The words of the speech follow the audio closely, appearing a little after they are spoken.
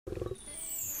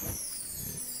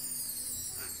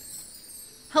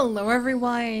Hello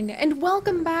everyone, and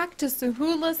welcome back to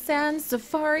SAHULA Sand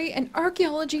Safari and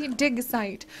Archaeology Dig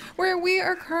Site, where we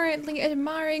are currently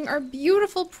admiring our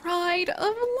beautiful pride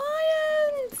of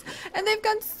lions! And they've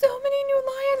got so many new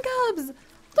lion cubs!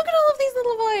 Look at all of these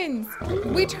little ones!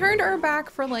 We turned our back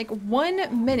for like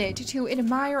 1 minute to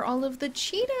admire all of the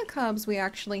cheetah cubs we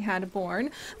actually had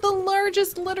born. The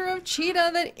largest litter of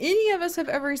cheetah that any of us have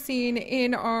ever seen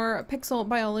in our pixel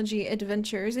biology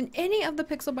adventures, in any of the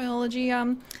pixel biology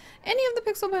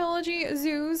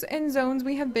zoos and zones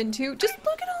we have been to. Just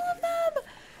look at all of them!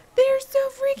 They're so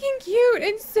freaking cute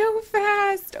and so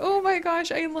fast. Oh my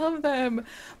gosh, I love them.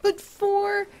 But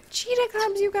 4 cheetah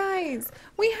cubs, you guys.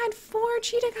 We had 4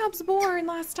 cheetah cubs born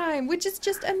last time, which is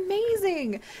just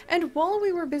amazing. And while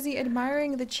we were busy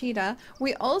admiring the cheetah,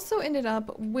 we also ended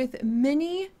up with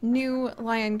many new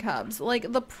lion cubs.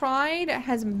 Like, the pride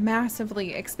has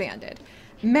massively expanded.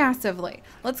 Massively.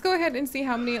 Let's go ahead and see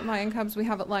how many lion cubs we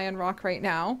have at Lion Rock right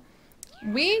now.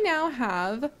 We now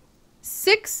have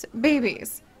 6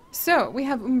 babies. So we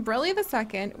have Umbrella the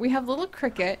second, we have Little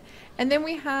Cricket, and then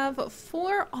we have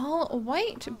 4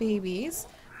 all-white babies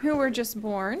who were just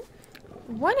born.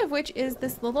 One of which is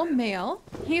this little male.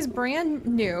 He's brand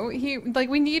new.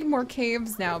 We need more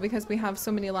caves now because we have so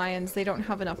many lions. They don't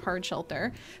have enough hard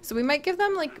shelter. So we might give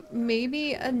them like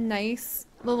maybe a nice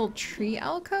little tree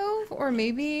alcove, or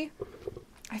maybe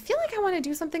I feel like I want to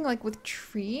do something like with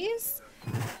trees.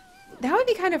 That would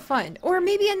be kind of fun. Or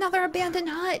maybe another abandoned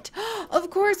hut. Of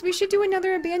course, we should do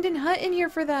another abandoned hut in here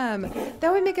for them.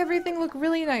 That would make everything look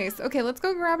really nice. Okay, let's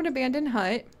go grab an abandoned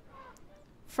hut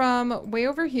from way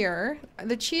over here.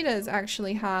 The cheetahs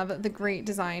actually have the great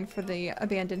design for the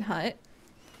abandoned hut.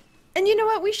 And you know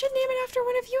what? We should name it after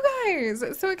one of you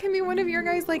guys. So it can be one of your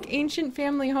guys' like ancient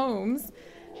family homes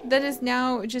that is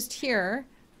now just here,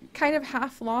 kind of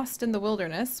half lost in the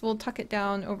wilderness. We'll tuck it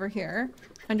down over here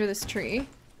under this tree.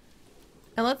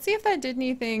 And let's see if that did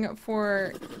anything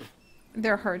for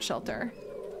their hard shelter.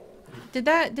 Did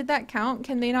that count?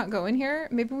 Can they not go in here?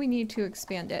 Maybe we need to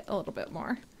expand it a little bit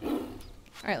more.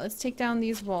 Alright, let's take down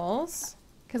these walls.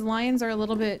 Because lions are a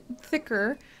little bit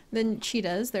thicker than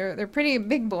cheetahs. They're pretty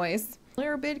big boys.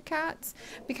 They're big cats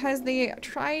because they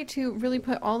try to really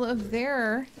put all of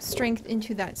their strength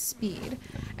into that speed.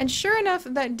 And sure enough,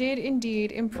 that did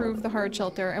indeed improve the hard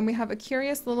shelter, and we have a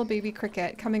curious little baby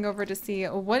cricket coming over to see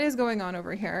what is going on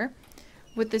over here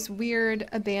with this weird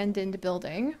abandoned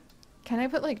building. Can I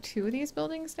put like 2 of these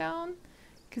buildings down?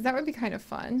 Because that would be kind of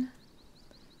fun.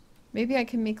 Maybe I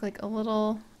can make like a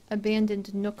little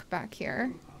abandoned nook back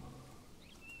here.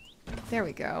 There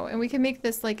we go. And we can make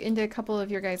this like into a couple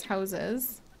of your guys'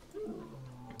 houses.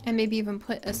 And maybe even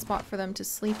put a spot for them to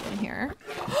sleep in here.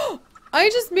 I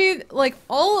just made like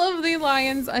all of the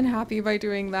lions unhappy by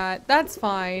doing that. That's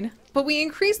fine. But we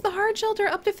increased the hard shelter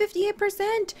up to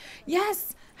 58%.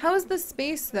 Yes! How's the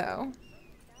space though?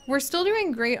 We're still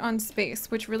doing great on space,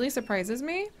 which really surprises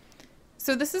me.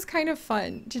 So this is kind of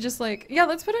fun to just like, yeah,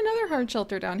 let's put another hard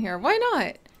shelter down here. Why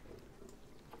not?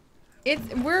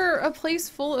 We're a place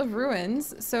full of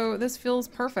ruins, so this feels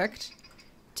perfect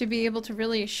to be able to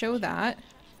really show that.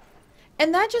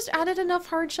 And that just added enough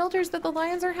hard shelters that the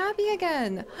lions are happy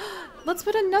again. Let's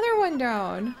put another one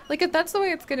down. Like, if that's the way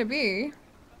it's gonna be.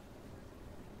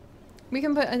 We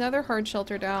can put another hard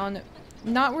shelter down,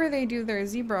 not where they do their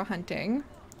zebra hunting,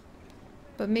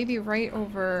 but maybe right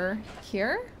over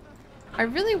here. I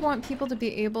really want people to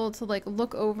be able to like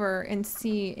look over and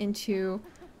see into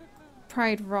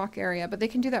Pride Rock area, but they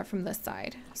can do that from this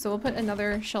side. So we'll put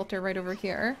another shelter right over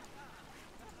here.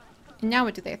 And now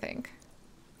what do they think?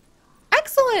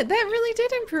 Excellent! That really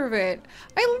did improve it.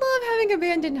 I love having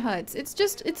abandoned huts. It's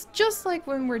just like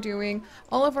when we're doing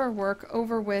all of our work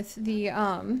over with the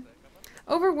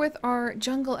over with our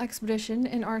jungle expedition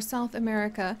in our South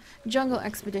America jungle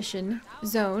expedition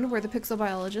zone where the pixel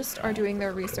biologists are doing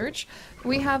their research.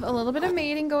 We have a little bit of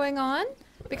mating going on.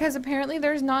 Because apparently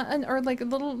there's not or like a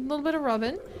little bit of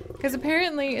rubbing. Because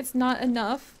apparently it's not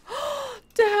enough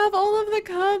to have all of the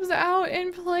cubs out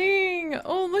and playing.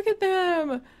 Oh, look at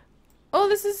them. Oh,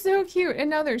 this is so cute. And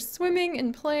now they're swimming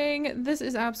and playing. This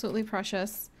is absolutely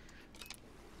precious.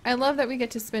 I love that we get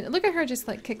to spin. Look at her just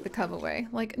like kick the cub away.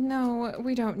 Like, no,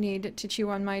 we don't need to chew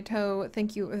on my toe.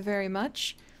 Thank you very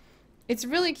much. It's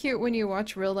really cute when you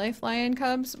watch real-life lion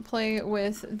cubs play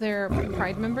with their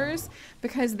pride members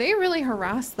because they really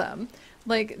harass them.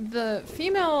 Like, the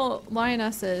female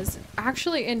lionesses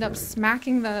actually end up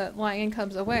smacking the lion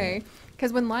cubs away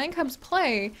because when lion cubs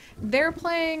play, they're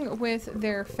playing with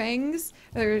their fangs,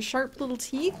 their sharp little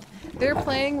teeth, they're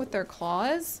playing with their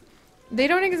claws. They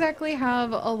don't exactly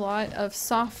have a lot of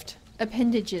soft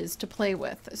appendages to play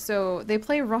with, so they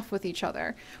play rough with each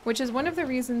other, which is one of the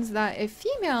reasons that a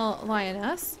female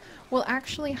lioness will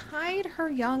actually hide her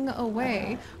young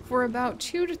away for about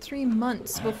 2 to 3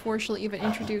 months before she'll even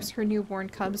introduce her newborn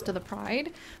cubs to the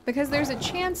pride, because there's a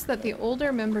chance that the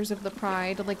older members of the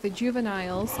pride, like the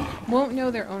juveniles, won't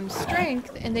know their own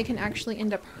strength and they can actually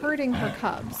end up hurting her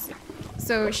cubs.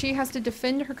 So she has to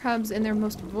defend her cubs in their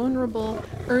most vulnerable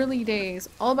early days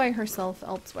all by herself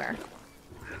elsewhere.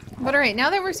 But alright, now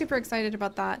that we're super excited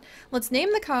about that, let's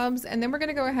name the cubs, and then we're going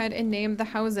to go ahead and name the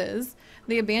houses,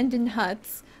 the abandoned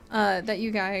huts, that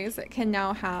you guys can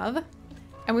now have.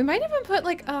 And we might even put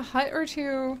like a hut or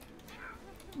two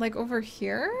like over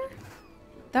here.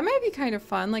 That might be kind of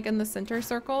fun, like in the center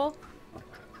circle.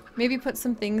 Maybe put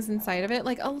some things inside of it,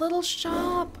 like a little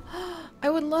shop. I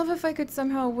would love if I could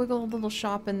somehow wiggle a little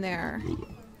shop in there.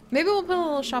 Maybe we'll put a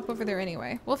little shop over there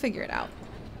anyway. We'll figure it out.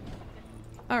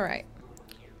 Alright.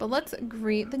 But let's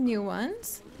greet the new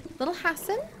ones. Little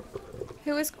Hassan,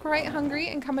 who is quite hungry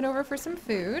and coming over for some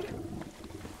food.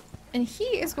 And he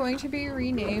is going to be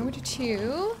renamed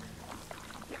to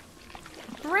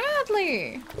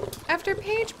Bradley, after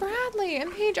Paige Bradley.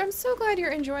 And Paige, I'm so glad you're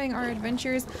enjoying our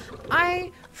adventures.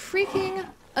 I freaking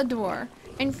adore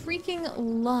and freaking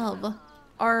love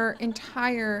our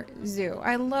entire zoo.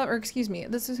 I love, or excuse me,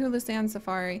 this is SAHULA Sand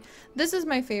Safari. This is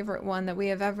my favorite one that we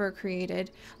have ever created.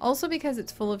 Also because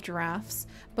it's full of giraffes,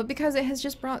 but because it has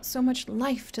just brought so much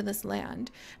life to this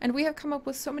land. And we have come up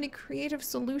with so many creative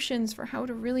solutions for how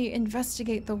to really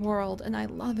investigate the world, and I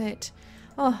love it.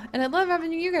 Oh, and I love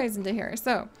having you guys into here.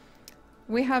 So,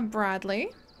 we have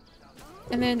Bradley,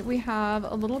 and then we have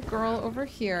a little girl over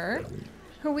here,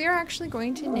 who we are actually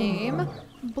going to name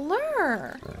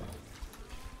Blur.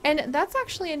 And that's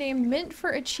actually a name meant for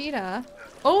a cheetah.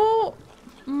 Oh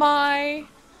my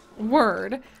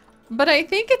word. But I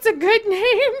think it's a good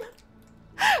name.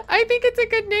 I think it's a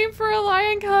good name for a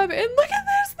lion cub. And look at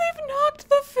this, they've knocked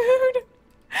the food.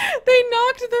 They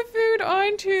knocked the food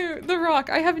onto the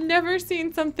rock. I have never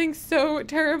seen something so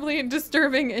terribly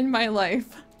disturbing in my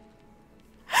life.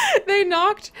 They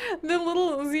knocked the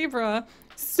little zebra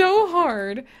so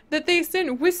hard that they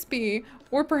sent Wispy,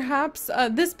 or perhaps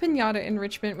this pinata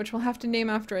enrichment, which we'll have to name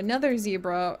after another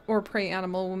zebra or prey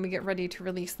animal when we get ready to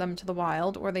release them to the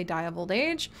wild, or they die of old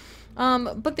age.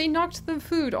 But they knocked the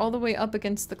food all the way up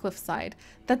against the cliffside.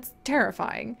 That's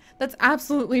terrifying. That's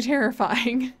absolutely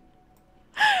terrifying.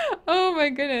 Oh my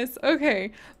goodness.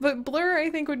 Okay, but Blur I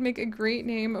think would make a great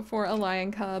name for a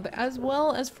lion cub, as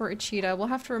well as for a cheetah. We'll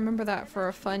have to remember that for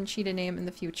a fun cheetah name in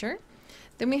the future.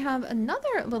 Then we have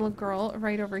another little girl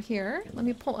right over here. Let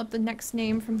me pull up the next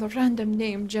name from the random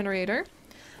name generator.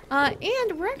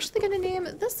 And we're actually going to name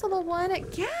this little one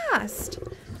Gast,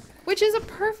 which is a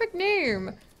perfect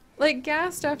name. Like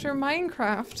Gast after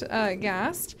Minecraft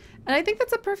Gast. And I think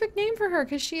that's a perfect name for her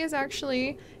because she is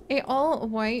actually a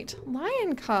all-white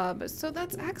lion cub. So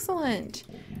that's excellent.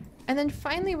 And then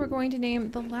finally we're going to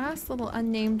name the last little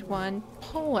unnamed one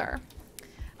Polar,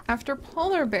 after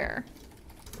Polar Bear.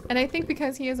 And I think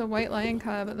because he is a white lion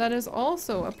cub, that is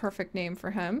also a perfect name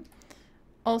for him.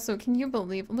 Also, can you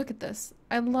believe, look at this.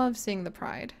 I love seeing the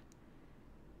pride.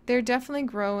 They're definitely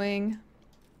growing.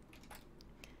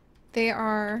 They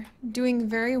are doing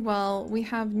very well. We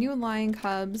have new lion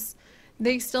cubs.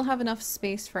 They still have enough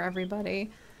space for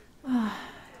everybody.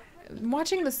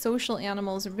 Watching the social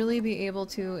animals really be able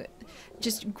to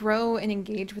just grow and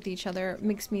engage with each other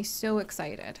makes me so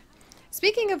excited.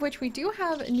 Speaking of which, we do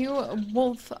have new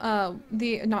wolf,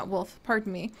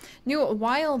 new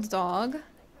wild dog,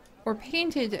 or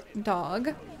painted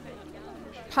dog,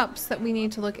 pups that we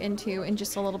need to look into in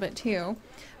just a little bit too.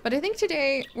 But I think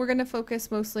today we're going to focus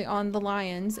mostly on the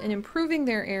lions and improving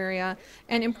their area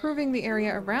and improving the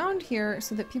area around here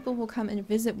so that people will come and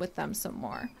visit with them some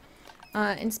more.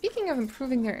 And speaking of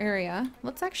improving their area,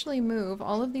 let's actually move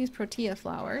all of these protea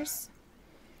flowers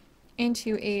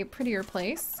into a prettier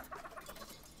place,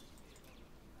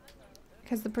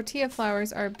 because the protea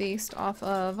flowers are based off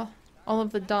of all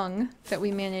of the dung that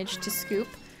we managed to scoop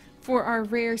for our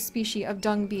rare species of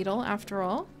dung beetle, after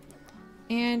all.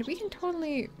 And we can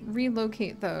totally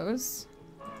relocate those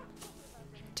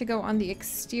to go on the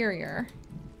exterior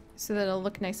so that it'll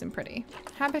look nice and pretty.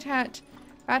 Habitat,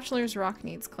 Bachelor's Rock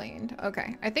needs cleaned.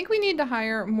 Okay, I think we need to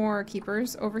hire more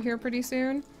keepers over here pretty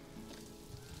soon.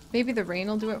 Maybe the rain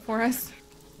will do it for us.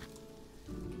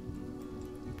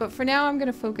 But for now, I'm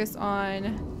going to focus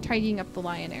on tidying up the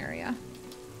lion area.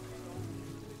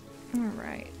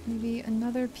 Alright, maybe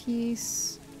another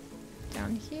piece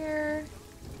down here.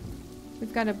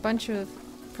 We've got a bunch of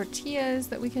proteas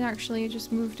that we can actually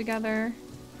just move together.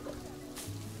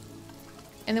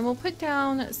 And then we'll put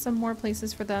down some more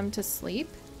places for them to sleep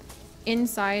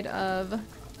inside of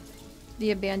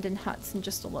the abandoned huts in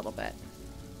just a little bit.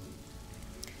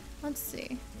 Let's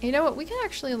see. You know what? We can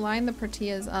actually line the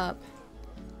proteas up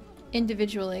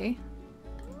individually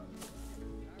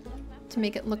to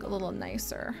make it look a little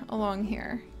nicer along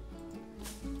here.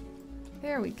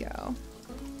 There we go.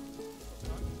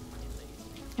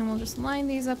 And we'll just line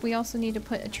these up. We also need to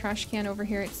put a trash can over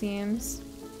here, it seems.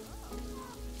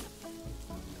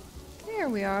 There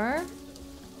we are.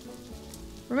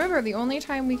 Remember, the only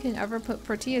time we can ever put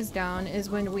proteas down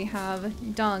is when we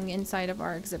have dung inside of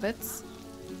our exhibits.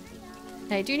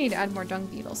 And I do need to add more dung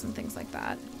beetles and things like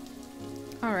that.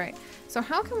 Alright, so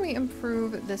how can we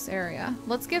improve this area?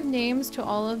 Let's give names to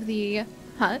all of the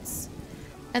huts.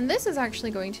 And this is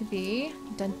actually going to be...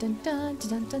 Dun dun dun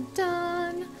dun dun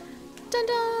dun dun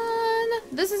dun!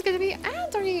 This is going to be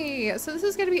Adri! So this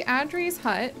is going to be Adri's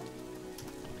hut.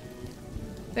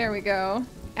 There we go.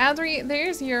 Adri,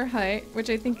 there's your hut, which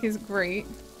I think is great.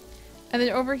 And then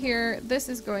over here, this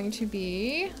is going to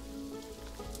be...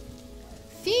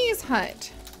 Fee's hut.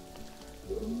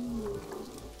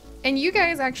 And you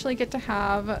guys actually get to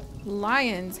have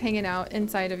lions hanging out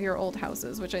inside of your old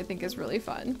houses, which I think is really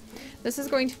fun. This is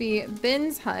going to be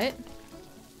Ben's hut.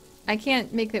 I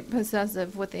can't make it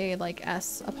possessive with a like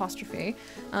S apostrophe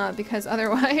because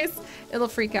otherwise it'll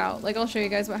freak out. Like I'll show you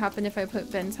guys what happened if I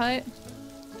put Ben's hut.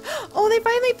 Oh, they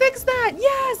finally fixed that!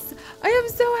 Yes! I am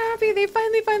so happy they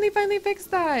finally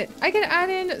fixed that. I can add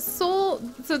in Soul.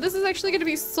 So this is actually going to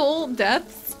be Soul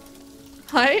Death's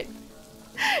hut.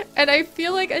 And I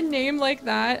feel like a name like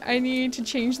that, I need to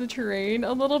change the terrain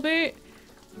a little bit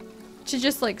to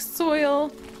just like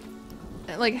soil,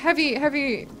 like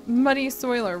heavy muddy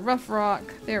soil or rough rock.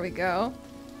 There we go.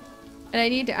 And I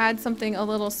need to add something a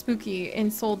little spooky in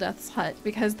Soul Death's hut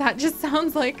because that just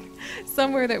sounds like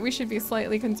somewhere that we should be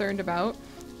slightly concerned about.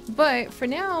 But for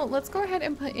now, let's go ahead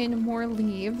and put in more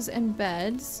leaves and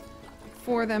beds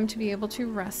for them to be able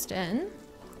to rest in.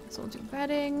 So we'll do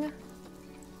bedding.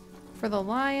 For the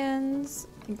lions,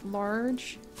 I think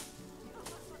large,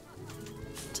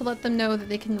 to let them know that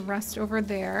they can rest over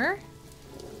there.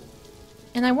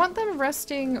 And I want them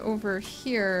resting over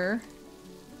here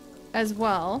as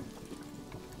well,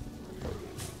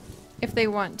 if they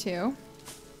want to,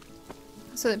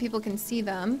 so that people can see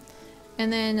them.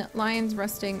 And then lions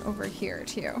resting over here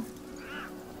too.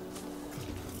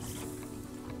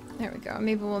 There we go.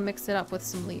 Maybe we'll mix it up with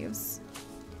some leaves.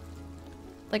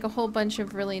 Like a whole bunch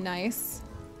of really nice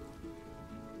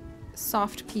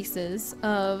soft pieces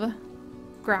of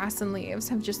grass and leaves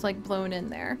have just like blown in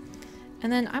there.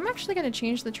 And then I'm actually going to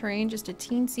change the terrain just a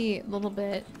teensy little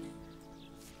bit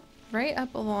right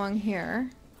up along here.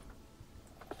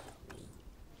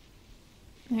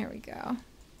 There we go.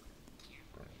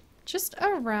 Just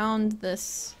around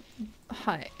this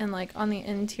hut and like on the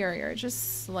interior,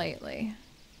 just slightly.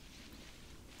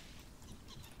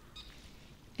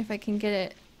 If I can get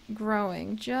it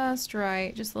growing just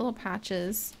right, just little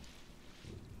patches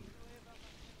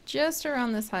just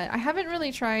around this hut. I haven't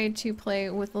really tried to play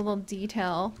with little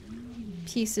detail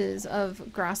pieces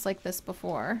of grass like this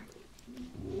before,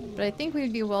 but I think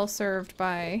we'd be well served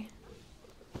by,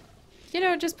 you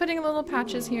know, just putting little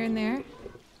patches here and there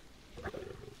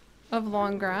of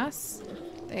long grass.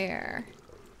 There.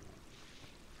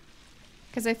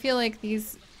 Because I feel like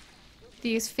these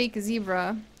fake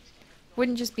zebra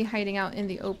wouldn't just be hiding out in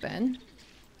the open.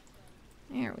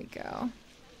 There we go.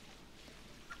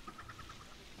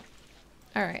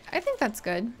 Alright, I think that's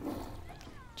good.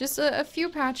 Just a few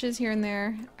patches here and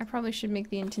there. I probably should make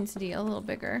the intensity a little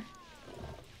bigger.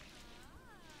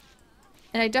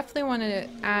 And I definitely want to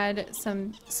add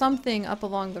something up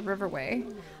along the riverway.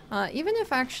 Even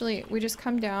if actually we just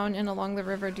come down and along the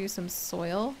river do some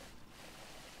soil.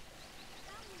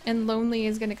 And Lonely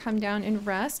is going to come down and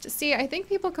rest. See, I think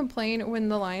people complain when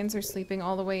the lions are sleeping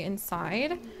all the way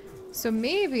inside. So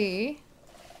maybe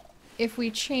if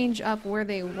we change up where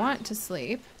they want to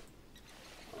sleep,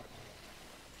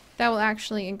 that will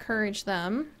actually encourage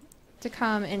them to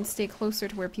come and stay closer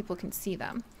to where people can see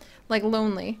them. Like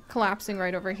Lonely, collapsing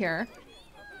right over here.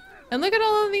 And look at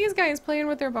all of these guys playing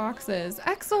with their boxes.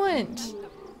 Excellent!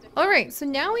 Alright, so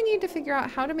now we need to figure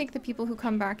out how to make the people who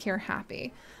come back here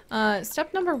happy.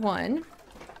 Step number 1,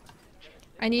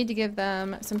 I need to give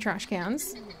them some trash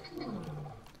cans.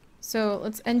 So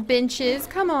let's, and benches,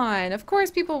 come on. Of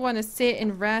course people want to sit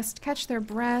and rest, catch their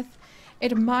breath,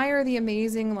 admire the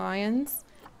amazing lions.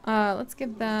 Let's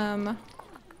give them,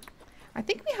 I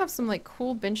think we have some like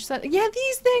cool bench set. Yeah,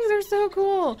 these things are so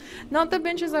cool. Not the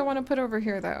benches I want to put over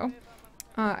here though.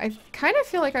 I kind of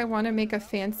feel like I want to make a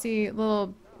fancy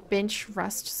little bench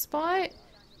rest spot.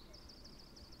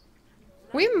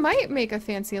 We might make a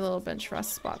fancy little bench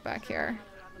rest spot back here.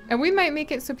 And we might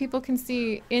make it so people can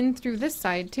see in through this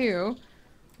side too.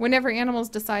 Whenever animals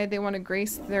decide they want to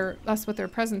grace us with their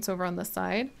presence over on this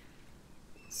side.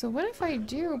 So what if I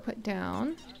do put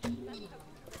down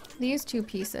these two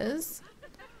pieces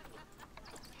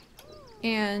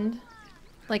and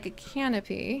like a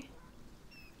canopy?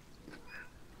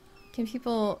 Can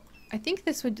people... I think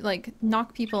this would like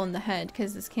knock people in the head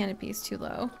because this canopy is too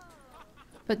low.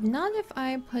 But not if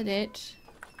I put it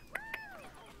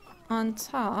on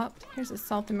top. Here's a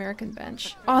South American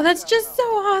bench. Oh, that's just so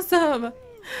awesome!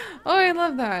 Oh, I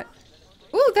love that.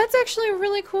 Ooh, that's actually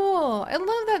really cool. I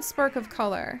love that spark of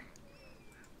color.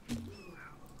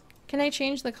 Can I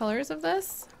change the colors of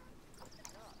this?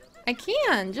 I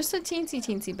can, just a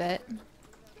teensy bit.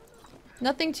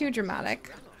 Nothing too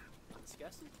dramatic.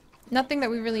 Nothing that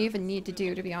we really even need to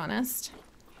do, to be honest.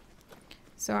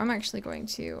 So I'm actually going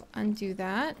to undo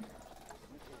that.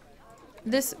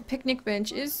 This picnic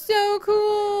bench is so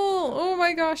cool! Oh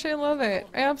my gosh, I love it.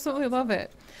 I absolutely love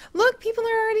it. Look, people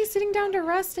are already sitting down to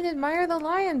rest and admire the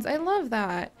lions. I love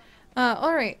that.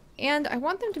 Alright, and I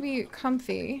want them to be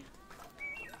comfy.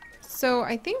 So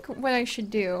I think what I should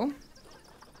do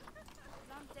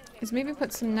is maybe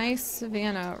put some nice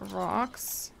savanna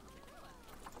rocks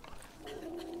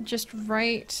just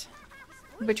right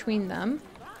between them.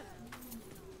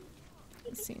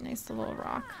 Let's see, nice little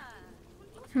rock.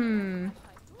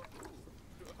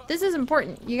 This is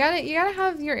important. You gotta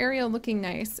have your area looking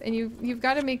nice, and you've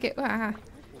got to make it.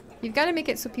 You've got to make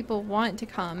it so people want to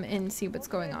come and see what's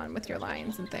going on with your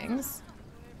lions and things.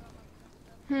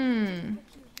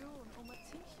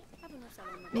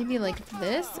 Maybe like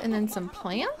this, and then some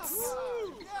plants.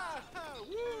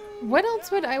 What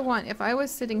else would I want if I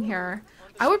was sitting here?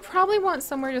 I would probably want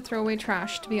somewhere to throw away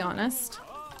trash, to be honest.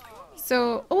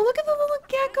 So, oh, look at the little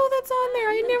gecko that's on there.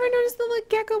 I never noticed the little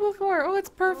gecko before. Oh, it's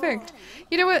perfect.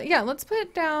 You know what? Yeah, let's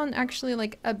put down actually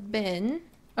like a bin.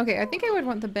 Okay, I think I would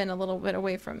want the bin a little bit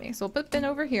away from me. So we'll put bin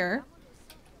over here.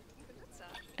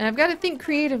 And I've got to think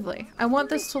creatively. I want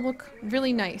this to look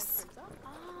really nice.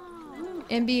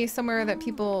 And be somewhere that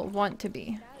people want to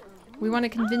be. We want to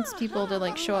convince people to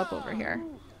like show up over here.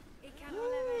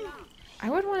 I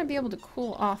would want to be able to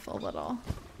cool off a little.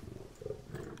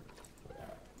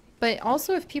 But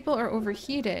also if people are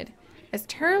overheated, as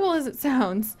terrible as it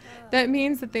sounds, that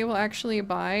means that they will actually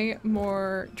buy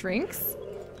more drinks.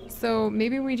 So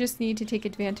maybe we just need to take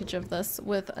advantage of this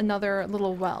with another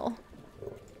little well.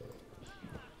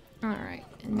 Alright,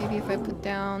 and maybe if I put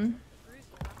down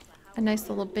a nice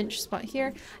little bench spot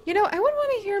here. You know, I would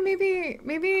want to hear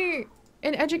maybe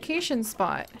an education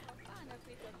spot.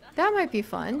 That might be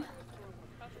fun.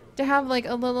 To have like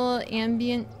a little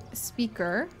ambient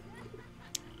speaker.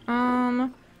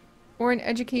 Or an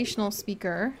educational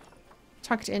speaker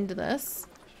tucked into this.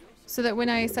 So that when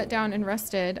I sat down and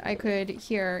rested, I could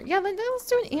hear, yeah, let's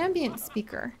do an ambient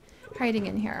speaker hiding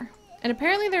in here. And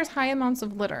apparently there's high amounts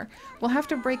of litter. We'll have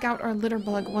to break out our litter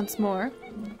bug once more.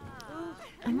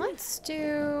 And let's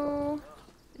do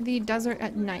the desert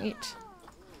at night.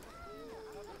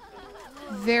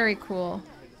 Very cool.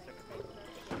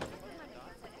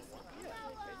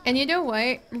 And you know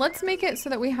what? Let's make it so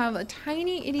that we have a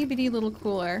tiny itty bitty little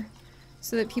cooler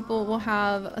so that people will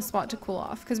have a spot to cool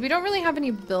off. Because we don't really have any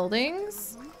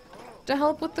buildings to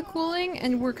help with the cooling,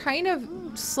 and we're kind of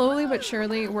slowly but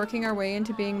surely working our way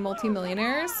into being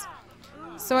multimillionaires.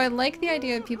 So I like the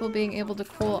idea of people being able to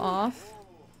cool off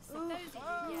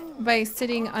by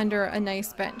sitting under a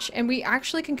nice bench. And we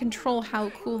actually can control how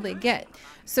cool they get.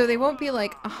 So they won't be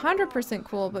like 100%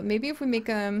 cool, but maybe if we make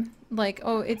them like,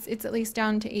 oh, it's at least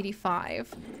down to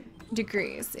 85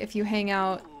 degrees if you hang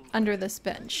out under this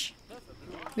bench.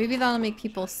 Maybe that'll make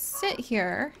people sit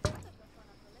here.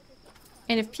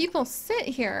 And if people sit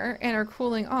here and are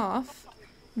cooling off,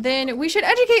 then we should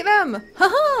educate them!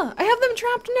 Haha! I have them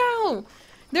trapped now!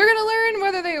 They're gonna learn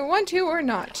whether they want to or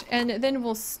not. And then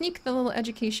we'll sneak the little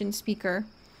education speaker.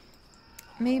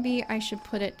 Maybe I should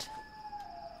put it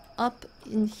up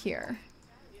in here.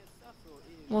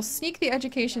 We'll sneak the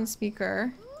education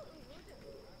speaker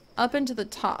up into the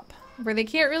top, where they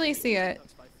can't really see it,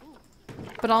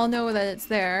 but I'll know that it's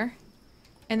there.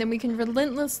 And then we can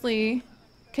relentlessly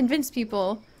convince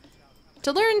people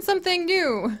to learn something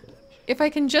new, if I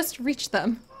can just reach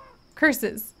them.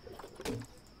 Curses.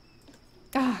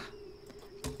 Ah,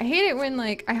 I hate it when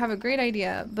like I have a great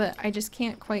idea, but I just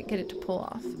can't quite get it to pull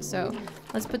off. So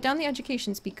let's put down the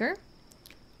education speaker.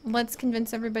 Let's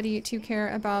convince everybody to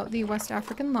care about the West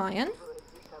African lion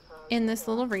in this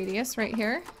little radius right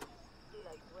here.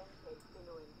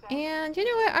 And you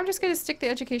know what? I'm just going to stick the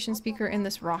education speaker in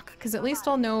this rock, because at least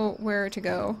I'll know where to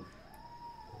go.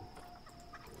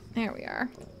 There we are.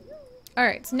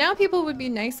 Alright, so now people would be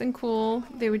nice and cool.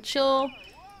 They would chill.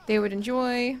 They would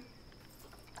enjoy.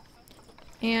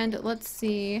 And let's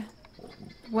see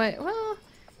what, well,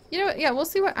 you know what? Yeah, we'll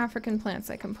see what African plants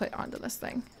I can put onto this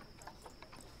thing.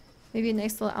 Maybe a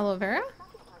nice little aloe vera?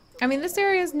 I mean, this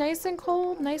area is nice and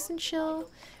cold, nice and chill.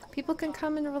 People can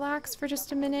come and relax for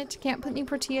just a minute. Can't put any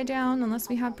protea down unless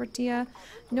we have protea.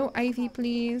 No ivy,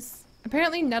 please.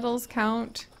 Apparently nettles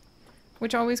count,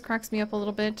 which always cracks me up a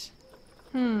little bit.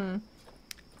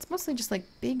 It's mostly just like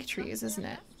big trees, isn't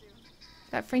it?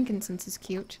 That frankincense is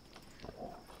cute.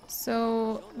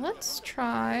 So let's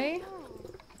try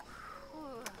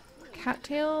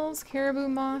cattails, caribou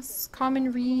moss,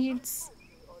 common reeds.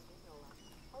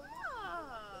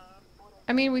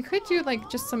 I mean, we could do like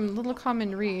just some little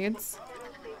common reeds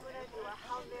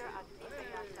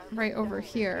right over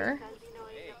here.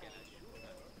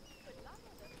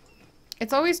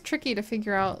 It's always tricky to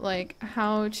figure out like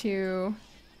how to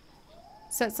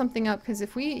set something up, because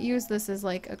if we use this as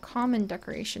like a common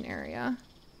decoration area,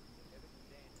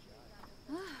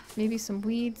 maybe some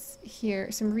weeds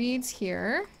here, some reeds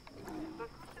here,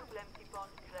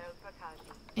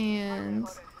 and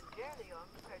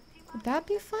would that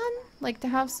be fun? Like to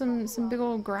have some big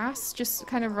old grass just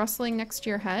kind of rustling next to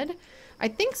your head? I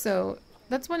think so.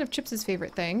 That's one of Chips's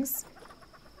favorite things.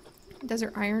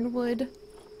 Desert ironwood.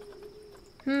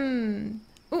 Ooh,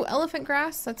 elephant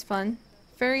grass. That's fun.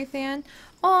 Fairy fan.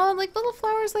 Oh, like little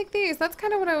flowers like these. That's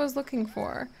kind of what I was looking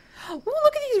for. Oh,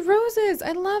 look at these roses.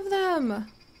 I love them.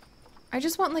 I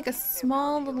just want like a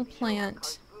small little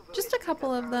plant. Just a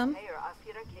couple of them.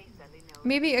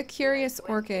 Maybe a curious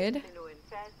orchid.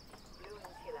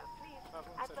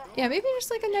 Yeah, maybe just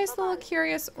like a nice little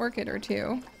curious orchid or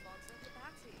two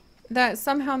that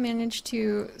somehow managed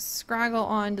to scraggle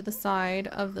onto the side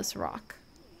of this rock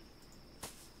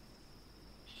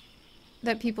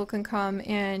that people can come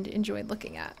and enjoy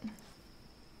looking at.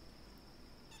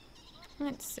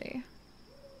 Let's see.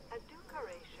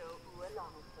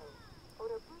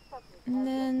 And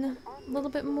then a little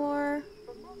bit more.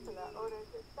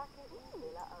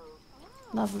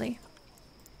 Lovely.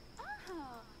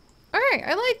 Alright,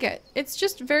 I like it. It's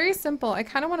just very simple. I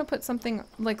kind of want to put something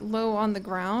like low on the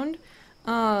ground.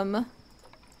 Papyrus!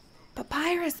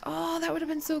 Oh, that would have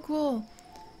been so cool.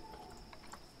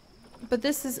 But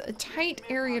this is a tight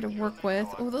area to work with.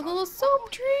 Oh, the little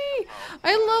soap tree!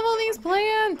 I love all these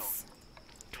plants!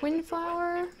 Twin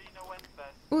flower.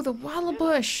 Ooh, the wattle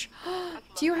bush.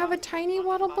 Do you have a tiny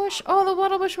wattle bush? Oh, the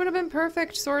wattle bush would have been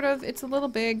perfect, sort of. It's a little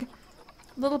big.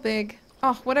 Little big.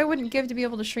 Oh, what I wouldn't give to be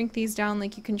able to shrink these down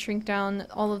like you can shrink down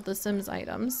all of the Sims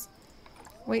items.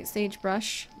 White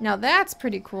sagebrush. Now that's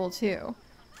pretty cool too.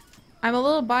 I'm a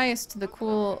little biased to the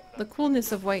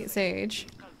coolness of white sage.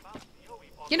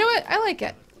 You know what? I like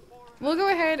it. We'll go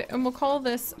ahead and we'll call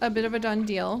this a bit of a done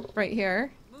deal right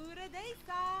here.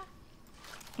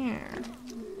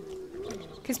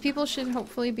 Because people should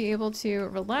hopefully be able to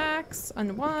relax,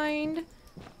 unwind.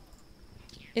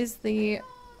 Is the...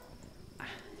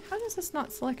 How does this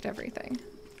not select everything?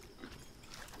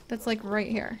 That's like right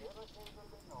here.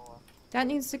 That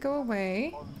needs to go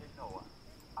away.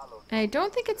 And I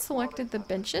don't think it selected the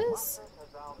benches.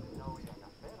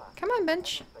 Come on,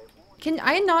 bench. Can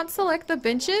I not select the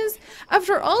benches?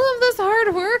 After all of this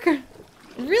hard work?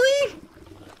 Really?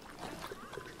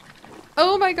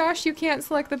 Oh my gosh, you can't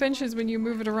select the benches when you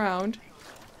move it around.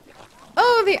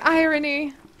 Oh, the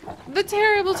irony. The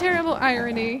terrible, terrible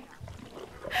irony.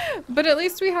 But at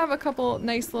least we have a couple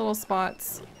nice little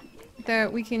spots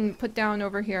that we can put down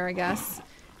over here, I guess,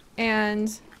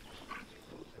 and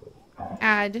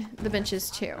add the benches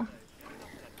to.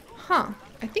 Huh.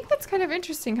 I think that's kind of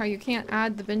interesting how you can't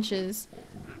add the benches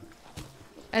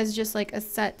as just like a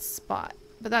set spot,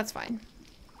 but that's fine.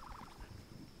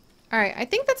 Alright, I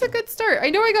think that's a good start.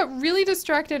 I know I got really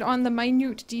distracted on the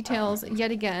minute details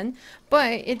yet again,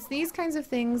 but it's these kinds of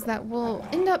things that will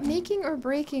end up making or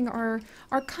breaking our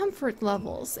comfort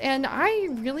levels. And I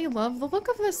really love the look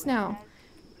of this now.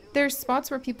 There's spots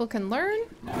where people can learn.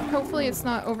 Hopefully it's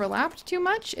not overlapped too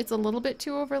much. It's a little bit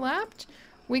too overlapped.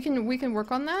 We can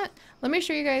work on that. Let me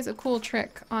show you guys a cool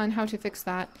trick on how to fix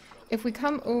that. If we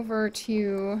come over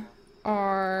to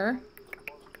our...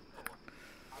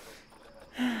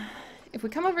 If we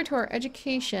come over to our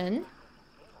education,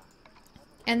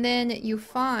 and then you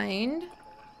find,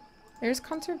 there's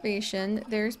conservation,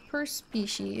 there's per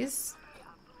species,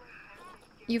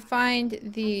 you find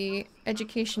the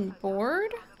education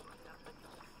board,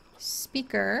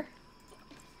 speaker,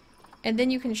 and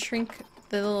then you can shrink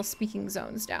the little speaking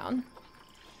zones down.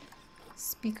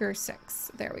 Speaker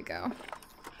 6. There we go.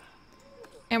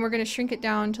 And we're gonna shrink it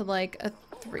down to like a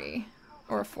 3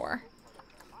 or a 4.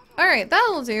 Alright,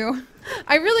 that'll do.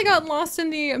 I really got lost in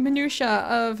the minutia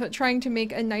of trying to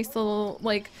make a nice little,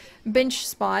 like, bench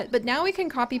spot, but now we can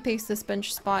copy paste this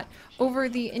bench spot over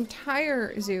the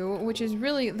entire zoo, which is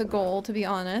really the goal, to be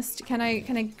honest. Can I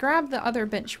grab the other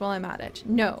bench while I'm at it?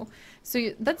 No.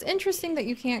 So that's interesting that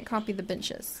you can't copy the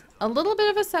benches. A little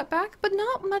bit of a setback, but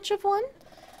not much of one.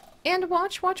 And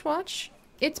watch, watch, watch.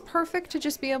 It's perfect to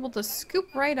just be able to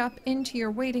scoop right up into your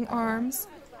waiting arms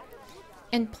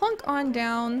and plunk on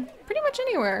down pretty much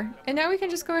anywhere. And now we can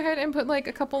just go ahead and put like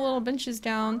a couple little benches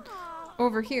down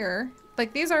over here.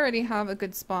 Like these already have a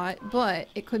good spot, but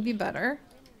it could be better.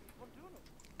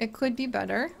 It could be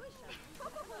better.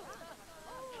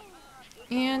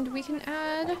 And we can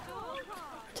add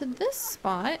to this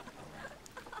spot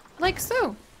like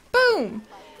so. Boom!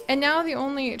 And now the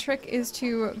only trick is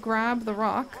to grab the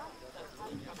rock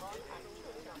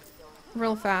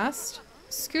real fast,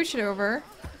 scooch it over,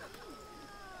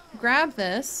 grab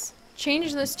this,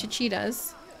 change this to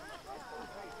cheetahs,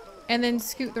 and then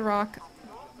scoot the rock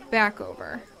back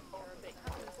over.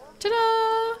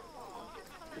 Ta-da!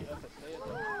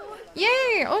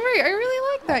 Yay! Alright, I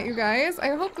really like that, you guys. I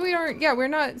hope we aren't, yeah, we're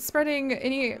not spreading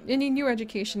any new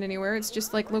education anywhere. It's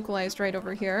just like localized right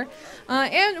over here.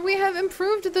 And we have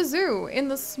improved the zoo in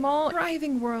the small,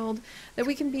 thriving world that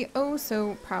we can be oh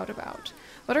so proud about.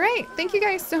 But alright, thank you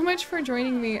guys so much for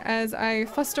joining me as I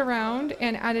fussed around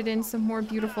and added in some more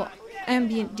beautiful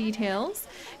ambient details.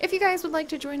 If you guys would like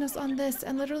to join us on this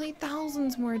and literally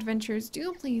thousands more adventures,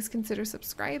 do please consider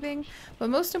subscribing. But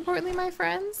most importantly, my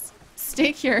friends,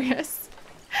 stay curious.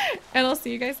 And I'll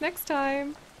see you guys next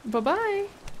time.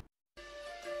 Bye-bye!